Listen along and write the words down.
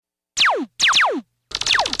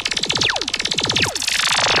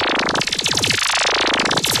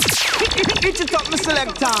Itch it up, my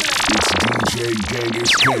selector. It's DJ Genghis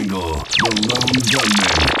Kangle, the lone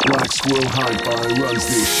gunman. Black Squirrel Hi-Fi runs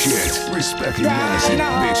this shit. Respect your massive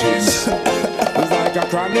bitches. It's like a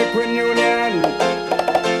chronic reunion.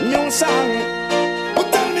 New song.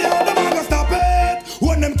 But tell me how the man gonna stop it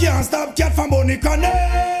when them can't stop cat from Bonnie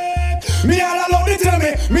Connect. Me all alone it tell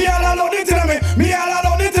me. Me all alone it tell me. Me all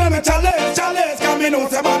alone it tell me. Challenge, challenge. Come in, know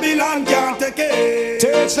say Babylon can't take it.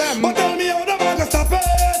 Teach them. But tell me how the man gonna stop it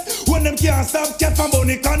when them can't stop cat from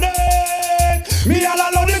Bonnie Connect. Me all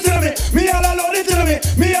alone it tell me. Me all alone it tell me.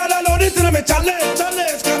 Me all alone it tell me. Challenge,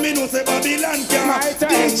 challenge. Come in, know say Babylon can't.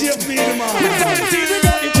 DJ feel man.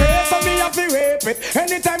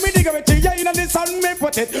 Anytime we dig a tree, you know the sun me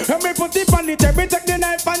put it. And me put it on the table, take the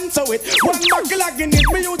knife and sew it. One buckle again it,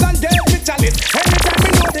 me use and get me chalice. Anytime me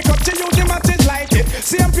know the cup, she use the matches light it.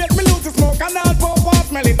 Same plate me lose the smoke and all pop off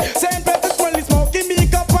smell it. Same plate the swell the smoke, give me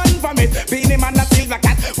cup and vomit. Beanie man a silver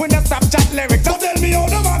cat, when I stop chat lyrics. So tell me how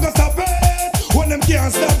the man gonna stop it when them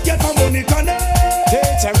can't stop get from money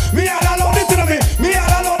connect. Me all alone it to me, me all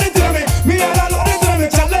alone it to me, me all alone it to me.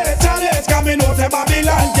 Challenge, challenge, come in out of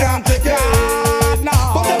Babylon can't take it.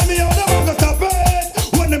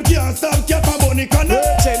 Stop get my money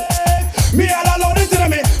connect. Me all alone it to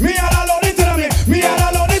me. Me all alone it to me. Me all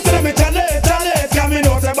alone it to me. Challenge, challenge. Coming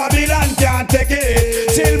out of Babylon can't take it.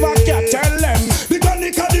 Silver cat tell them the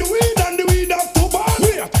chronic of the weed and the weed have to burn.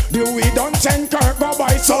 Wait, the weed don't send Kirk go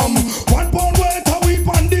buy some. 1 pound weight a weed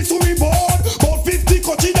on this we board. About 50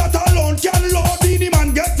 coachy that alone can load. The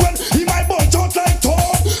man get when he might bunch out like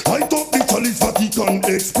toad. Light up the chalice that he can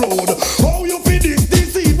explode. How you feed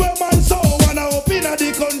this seed where man sow and I hope in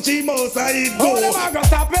the country most I it go. Oh, them a go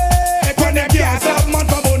stop it when they can't stop man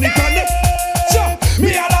from money connect.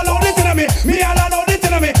 Me all alone it to me. Me all alone it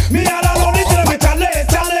to me. Me all alone it to me. Challenge,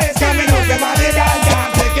 challenge. Coming out the money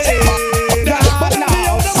can't take it. But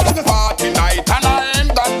now party night and I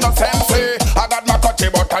ain't got no sense. I got my coachy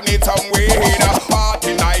but I need some weed.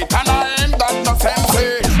 Party night and I ain't got no sense.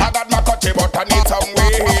 I got my coachy but I need some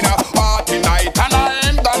weed. Party night and I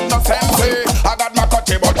ain't got no sense. I got my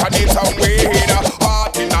coachy but I need some weed.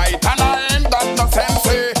 Party night and I ain't got no sense.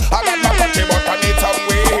 I got my coachy but I need some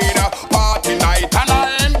weed. Party night and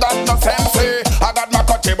I ain't got no sense. I got my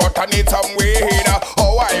coachy but I need some weed.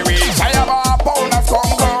 Oh, I wish I have a pound of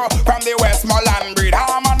congo from the Westmoreland breed.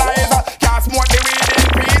 Harmonize, can't smoke the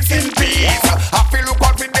weed in peace. I feel look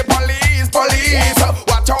out with the police.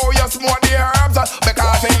 Watch how you smoke the herbs,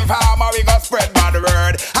 because in farmer we got spread by the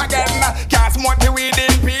word. Again, can't smoke the weed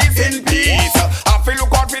in peace. I feel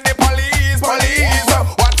look out with the police.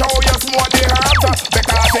 Watch how you smoke the herbs,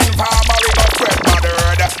 because in farmer we got spread by the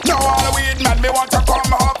word. Now all weed man me want to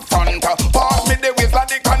come up front. Pass me the whistler,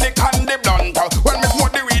 the conic and the blunt. When me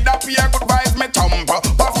smoke the weed up here, good vibes me thump.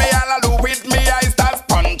 Pass me all alone with me eyes that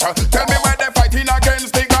sponge. Tell me where they fighting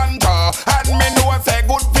against the ganja. And me know say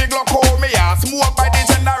good big look how me a smoke by the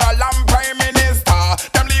general and prime minister.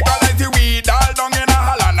 Them legalize the weed all down in a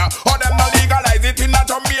Holland, or them no legalize it in a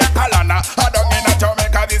Jamaica land. Or down in a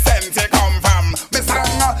Jamaica the sense it come from. Me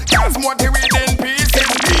sang can't smoke the weed in peace.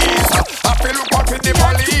 I feel look out with the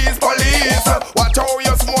police. Watch how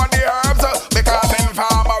you smoke the herbs, because in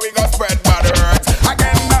farmer we got spread by the herbs.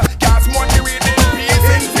 Again, can't smoke the weed in peace.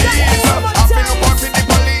 I feel look out with the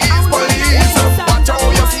police. Watch how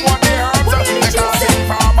you smoke the herbs, because in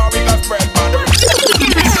farmer we got spread by the herbs.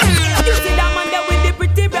 You see that man there with the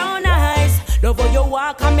pretty brown eyes. Love how you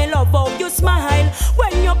walk and me love how you smile.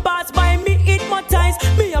 When you pass by me, it hypnotize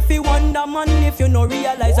me. If you wonder man, if you no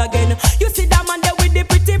realize again. You see that man there with the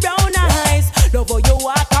pretty brown eyes. Love how you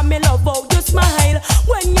walk and me love how you smile.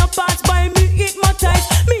 When you pass by me, hypnotize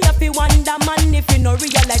me. If you wonder man, if you no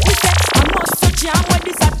realize. Me say I must touch you when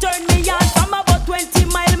this a turn me on. From about 20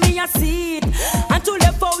 mile me a see it. And to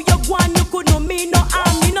left how you go on, you could no me no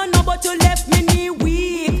harm. Me no know but you left me knee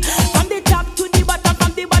weak. From the top to the bottom,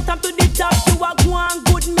 from the bottom to the top, you a go on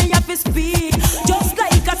good me have to speak. Just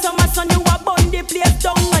like a summer sun, you a burn the place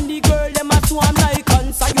down, and the girl them a swarm like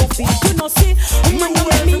ants on your feet. You know see, man you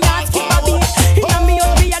make me heart skip a beat. Inna me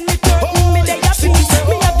up and me curtain, me dey a peace.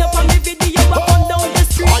 Me have the on the video, I come down the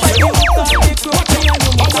street. I you call the crook, me and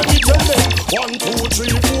you must me tell me 1, 2,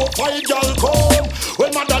 3, 4, 5 girl come.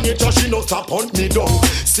 When my Danita she no stop hunt me down.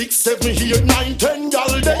 6, 7, 8, 9, 10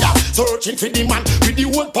 girl there, searching for the man with the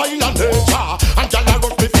whole pile and nature. And girl a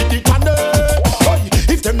rush me for the cannon.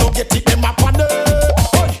 If them no get it, them a panic.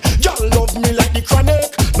 Girl love me like the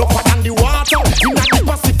chronic, no more than the water in the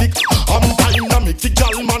Pacific. I'm dynamic, the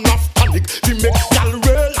girl man of panic. We make girl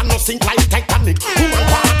roll and no sink like Titanic. Woman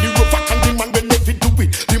want the rough and the man when no fit do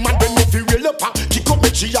it. The man when no fit real up, kick up me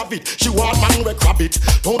make she have it. She want man we grab it.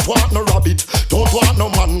 Don't want no rabbit. Don't want no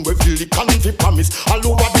man we feel the can't promise. All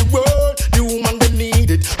over the world, the woman they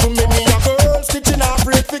need it. Too many a girls stitching her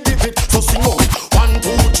break to give it. So sing on 1, 2,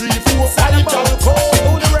 3, 4, 5 y'all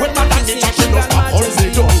come. When my daddy touch she no stop all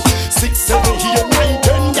they done. 6, 7, 8, 9,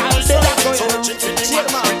 10 y'all there. So reaching for the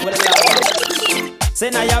man. Say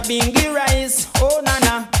now you bingy rice, oh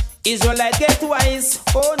nana. Israelite get wise,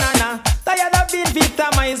 oh nana. Tired of being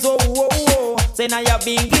victimized, oh oh oh. Say now you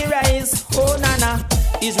bingy rice, oh nana.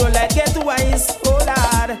 Israelite get wise, oh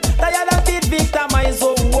lord. Tired of being victimized,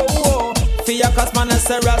 oh oh oh. Fear cause man is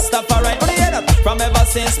a Rastafari. Oh hear that? From ever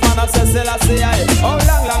since man of Selassie I. Oh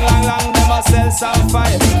long them a sell some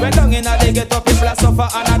fire. When down in a they get up people a suffer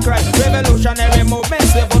and a cry. Revolutionary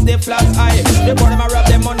movements they put the flag high. They put them a rob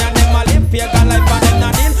them money and them a live pagan life and them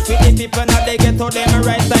not deal with the people now they get to them a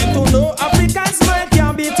right time to know African smile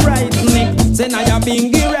can't beat right Nick. Say now you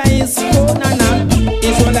bingy rice, oh nana.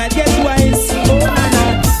 Israelite get wise, oh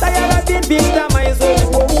nana. Tired of being victimized,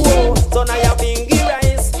 oh oh oh. So now you bingy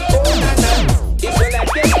rice, oh nana. Israelite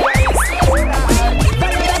get wise, oh nana.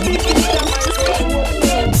 Tired of being victimized, oh oh oh.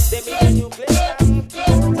 They make a new place down,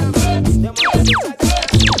 oh nana. Them want to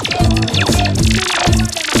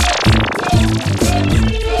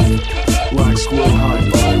Black Squirrel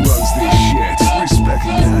Hi-Fi runs this shit.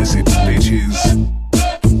 Recognize it, bitches.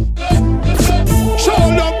 Show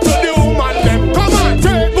love to the woman them. Come on,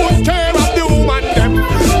 take good care of the woman them.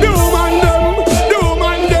 The woman them, the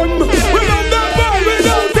woman them. We love them boy, we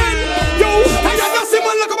love them. Yo, I just see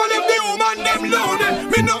man look upon them, the woman them lonely.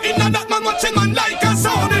 Me no inna that man watching man like a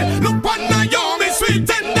Sony. Look on na yo, me sweet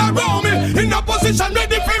tender roamy. In a position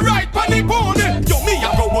ready for ride pon the pony. Yo, me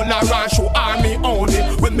a go on around show army only.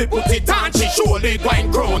 When me put it on, she surely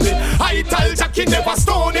going crony. I tell Jackie never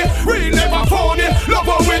stony, real never phony. Love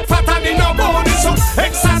her with fat and in a body. So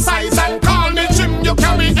exercise and call me gym. You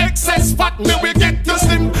carry excess fat, me we get you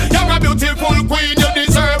slim. You're a beautiful queen, you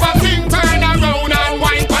deserve a king. Turn around and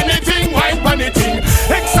wine pon the thing, wine pon the thing.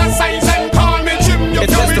 Exercise and call me gym. You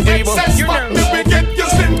carry excess fat, me we get you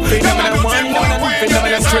slim. You're a beautiful queen, you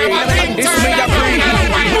deserve a king. Turn around and wine pon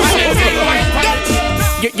the thing, wine pon the thing.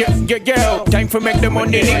 Yeah, time for make the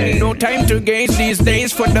money. No time to gaze these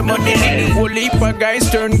days for the money. Whole heap of guys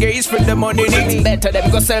turn gaze for the money. Better them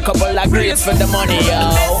go sell a couple of grades for the money,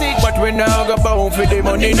 yo. But we now go bound for the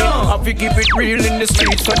money. Have to keep it real in the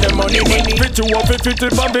streets for the money. Fit you up, fit it,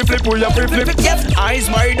 bambi flip, pull up, flip. Eyes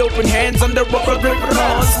wide open, hands on the rubber grip.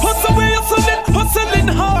 Hustle away, hustling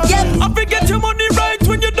hard. I forget your money right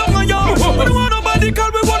when you're done on your. We don't want nobody call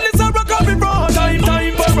me one list of rock and broad.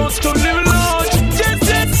 Time for us to live large.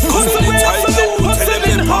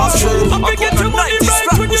 Hustling hard. I'm gonna get your money right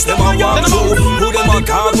when you're done. Who them a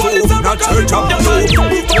call to? Not church up the road. Rise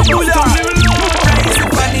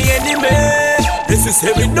up on the enemy. This is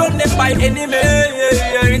heavy done them by enemy.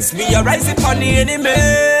 It's me a rise up on the enemy.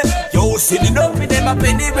 Yo, sitting up with them up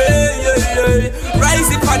anyway.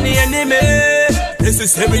 Rise up on the enemy. This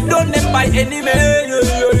is heavy done them by enemy.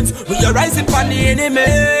 We are rising on the enemy.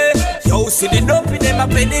 Yo, sitting up with them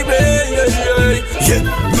up anyway. Yeah,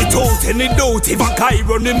 without any doubt, if a guy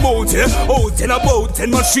running mouth, out in a boat,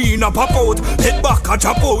 and machine a pop out, head back a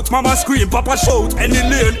chop out, mama scream, papa shout, any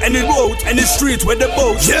lane, any road, any street with the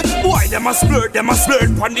boat. Yeah, boy, them a splurt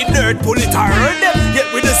on the dirt, pull it or hurt them.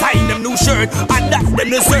 Yet we design them new shirt, and that them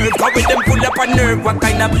deserve, cause with them pull up a nerve, what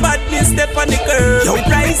kind of badness step on the curve. Yo,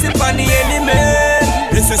 rising on the enemy.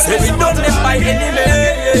 This is heavy done them by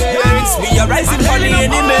enemy. We are rising on the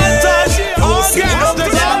enemy.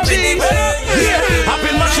 Hop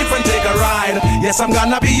in my ship and take a ride. Yes, I'm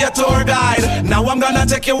gonna be your tour guide. Now I'm gonna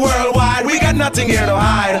take you worldwide. We got nothing here to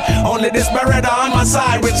hide. Only this Beretta on my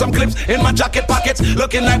side with some clips in my jacket pockets,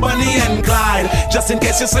 looking like Bonnie and Clyde. Just in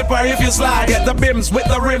case you slip or if you slide, get the bims with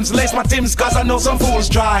the rims, lace my Timbs, cause I know some fools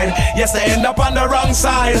tried. Yes, they end up on the wrong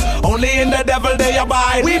side. Only in the devil they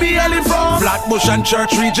abide. We be hailing from Flatbush and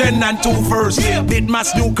Church Region and 2 First.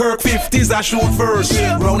 Ditmas, Newkirk, 50s I shoot first.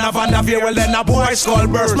 Round of Vanderveer, well then a boy skull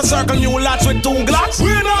burst. Me circle new lots with 2 Glocks.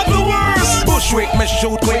 We're not the worst. Bushwick, me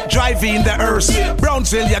shoot quick, drive in the hearse.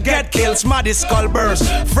 Brownsville, you get killed, smarty skull burst.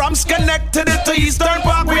 From Schenectady to Eastern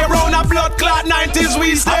Park, we round a blood clot 90s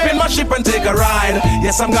we stay. Hop in my ship and take a ride.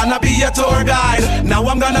 Yes, I'm gonna be your tour guide. Now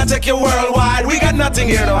I'm gonna take you worldwide. We got nothing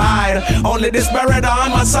here to hide. Only this Beretta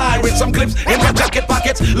on my side with some clips in my jacket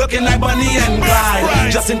pockets, looking like Bonnie and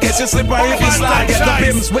Clyde. Just in case you slip or if you slide, get the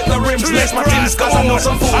bims with the rims, lace my Timbs, cause I know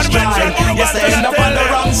some fools tried. Yes, they end up on the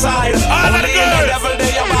wrong side. Only in the devil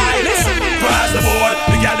they abide. Cross the board,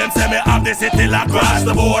 the girl them say me have the city like cross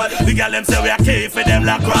the board. The girl them say we are key for them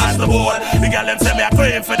like cross the board. The girl them say me are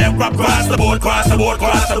cream for them crop cross the board, cross the board,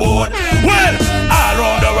 cross the board. Well, all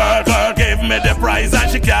compromise,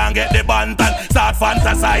 and she can't get the band and start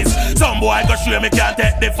fantasize. Some boy go show me can't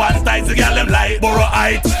take the fantasize. The girl them like borrow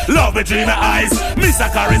height, love me dreamy eyes. Miss a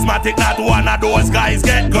charismatic, not one of those guys.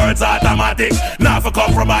 Get girls automatic, not for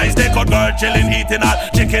compromise. They got girl chilling, eating all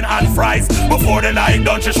chicken and fries. Before the night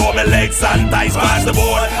done, she show me legs and thighs. Cross the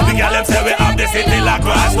board, the girl them say we have the city like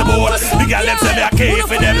cross the board. The girl them say me a cave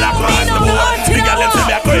for them like cross the board. The girl them say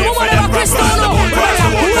me a cave for them cross the board, cross the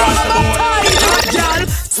board, cross the board. Girl,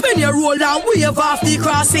 spin your roll and wave off the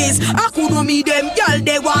crosses. I couldn't meet them, girl,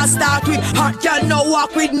 they want start with. Hot girl now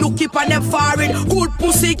walk with, no keep on them foreign. Good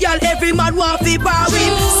pussy girl, every man want fi bar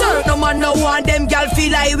with. Certain man no want them girl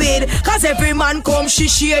feel like with. Cause every man come, she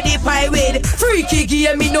share the pie with. Freaky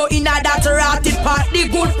game, me no in a that rotted pot. The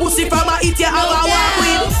good pussy from a eat ya have a walk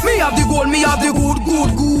with. Me have the gold, me have the good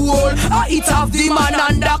gold. I eat have the man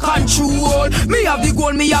under control. Me have the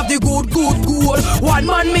gold, me have the good gold. One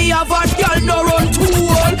man me have a girl no run too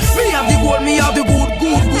old. Me have the gold, me have the good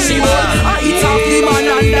gold. I eat have the man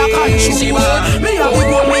under control. Me have the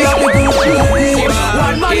gold, me have the good.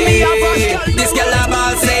 One man me have a girl. This girl a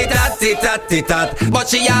ball say tat, but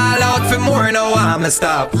she all out for more, no want me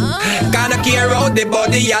stop. Kinda care out the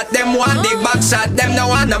body at them want the back shot, them no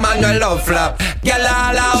want a man no love flop. Girl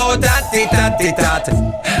all out tat,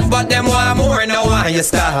 but them want more, no want you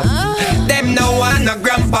stop. Them no want no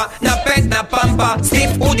grandpa, no pet, no pampa,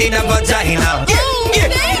 stiff hood in a vagina. Yeah.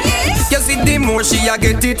 You see the more she a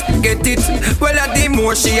get it. Well the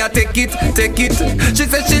more she a take it. She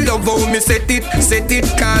said she love how me set it.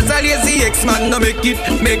 Cause a lazy ex-man no make it.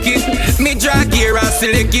 Me drag here and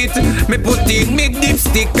select it. Me put in me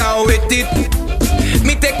dipstick and wet it.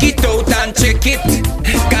 Me take it out and check it.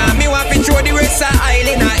 Cause me want to throw the rest of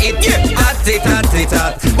island at it. Yeah. Hot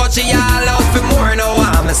it. But she all out for more, no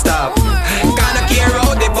want me stop. Kinda care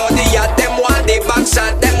how the body at them want the back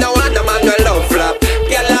shot. Them no want the man no love flop.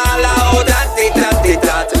 Girl all out at it.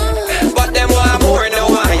 But them want more, no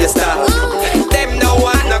want you stop. Them no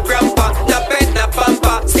want no grandpa, no pet, no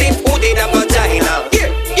pampa. Stiff hood in a vagina.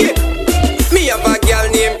 Yeah. Me have a girl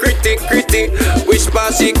named Critty. Which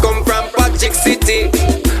part she come from? Patrick City.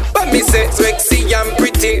 But me say sexy and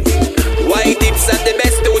pretty. White dips and the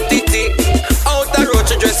best to titty. Out the road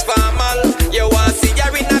she dress formal. You want see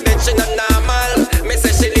her in a bed she not normal. Me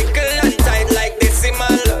say she little and tight like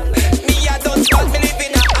decimal. Me I don't start me live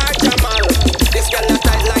in a hard jamal. This girl not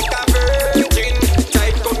tight like a virgin.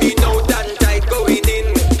 Tight coming out and tight going in.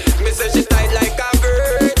 Me say she tight like a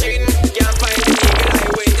virgin. Can't find the eagle eye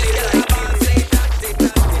when the girl I ball say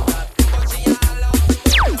that. But she all out.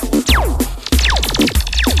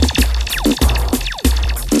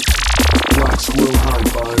 Black Squirrel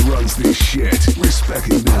Hi-Fi runs this shit.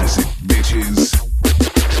 Recognize it, bitches.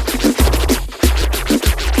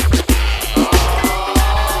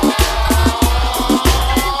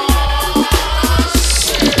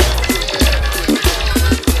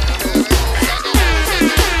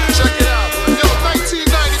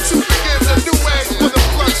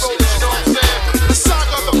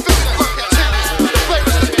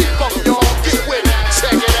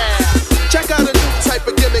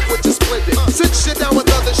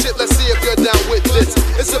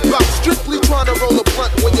 It's about strictly trying to roll a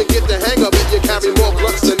blunt. When you get the hang of it, you carry more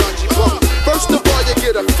blunts than Archie Blunt. First of all, you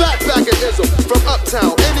get a fat bag of ism from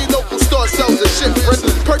Uptown. Any local store sells the shit, friend.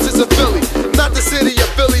 Purchase a Philly, not the city of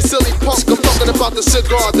Philly, silly punk. I'm talking about the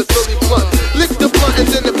cigar, the Philly blunt. Lick the blunt and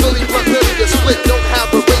then the Philly blunt really get split. Don't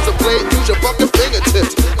have a razor blade, use your fucking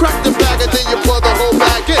fingertips. Crack the bag and then you pour the whole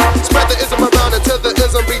bag in. Spread the ism around until the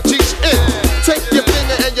ism reaches in. Take your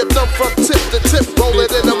finger and your thumb from tip to tip. Roll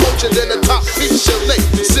it in a motion, then the top piece you lick.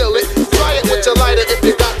 Seal it, fry it with your lighter if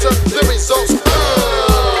you got to. The results,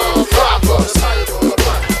 proper. That's how you roll a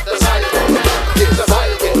blunt. That's how you roll a blunt. That's how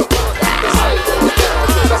you roll a blunt. That's how you roll a blunt.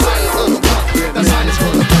 That's how you roll a blunt. That's how you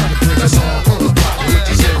roll a blunt. That's how you roll a blunt. We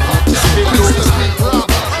just hit up. That's how you roll a blunt.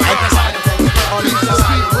 That's how you roll a blunt. That's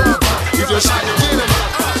how you roll a blunt. You just get him.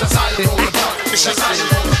 That's how you roll a blunt. That's how you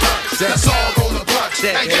roll a blunt. That's all roll a blunt.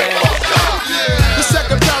 And get fucked up. The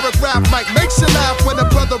second paragraph might makes you laugh when a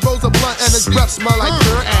brother rolls a blunt and his breath smell like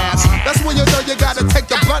your ass. That's when you know you gotta take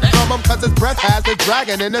the blunt from him, cause his breath has the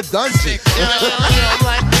dragon in the dungeon.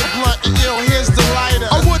 Like the blunt, here's the lighter.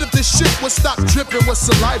 I would if this shit would stop dripping with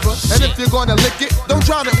saliva. And if you're gonna lick it, don't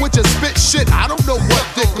drown it with your spit shit. I don't know what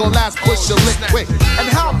dick or last push you lick quick. And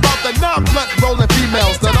how about the non-blunt rolling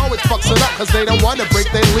females that always fucks it up cause they don't wanna break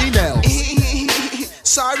their lean nails?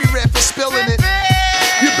 Sorry, Red, for spilling it.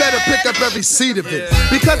 You better pick up every seed of it.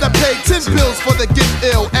 Because I paid 10 pills for the get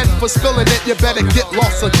ill. And for spilling it, you better get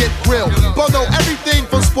lost or get grilled. Bo know everything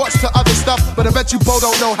from sports to other stuff. But I bet you Bo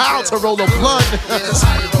don't know how to roll a blunt.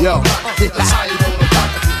 Yo. That's how you roll a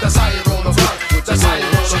blunt. That's how you roll a blunt. That's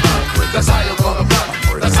That's how you roll a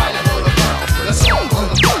blunt. That's how you roll a blunt. That's how you roll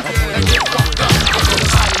a blunt. And get fucked up.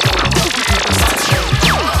 That's how you roll a blunt. That's how you roll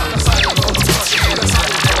a blunt. That's how you roll a blunt. That's how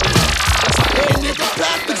you roll a blunt. Hey nigga,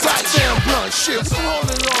 pack the goddamn blunt. Shit, I'm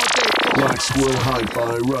holding all day. Black Squirrel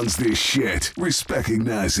Hi-Fi runs this shit.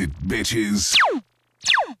 Recognize it, bitches.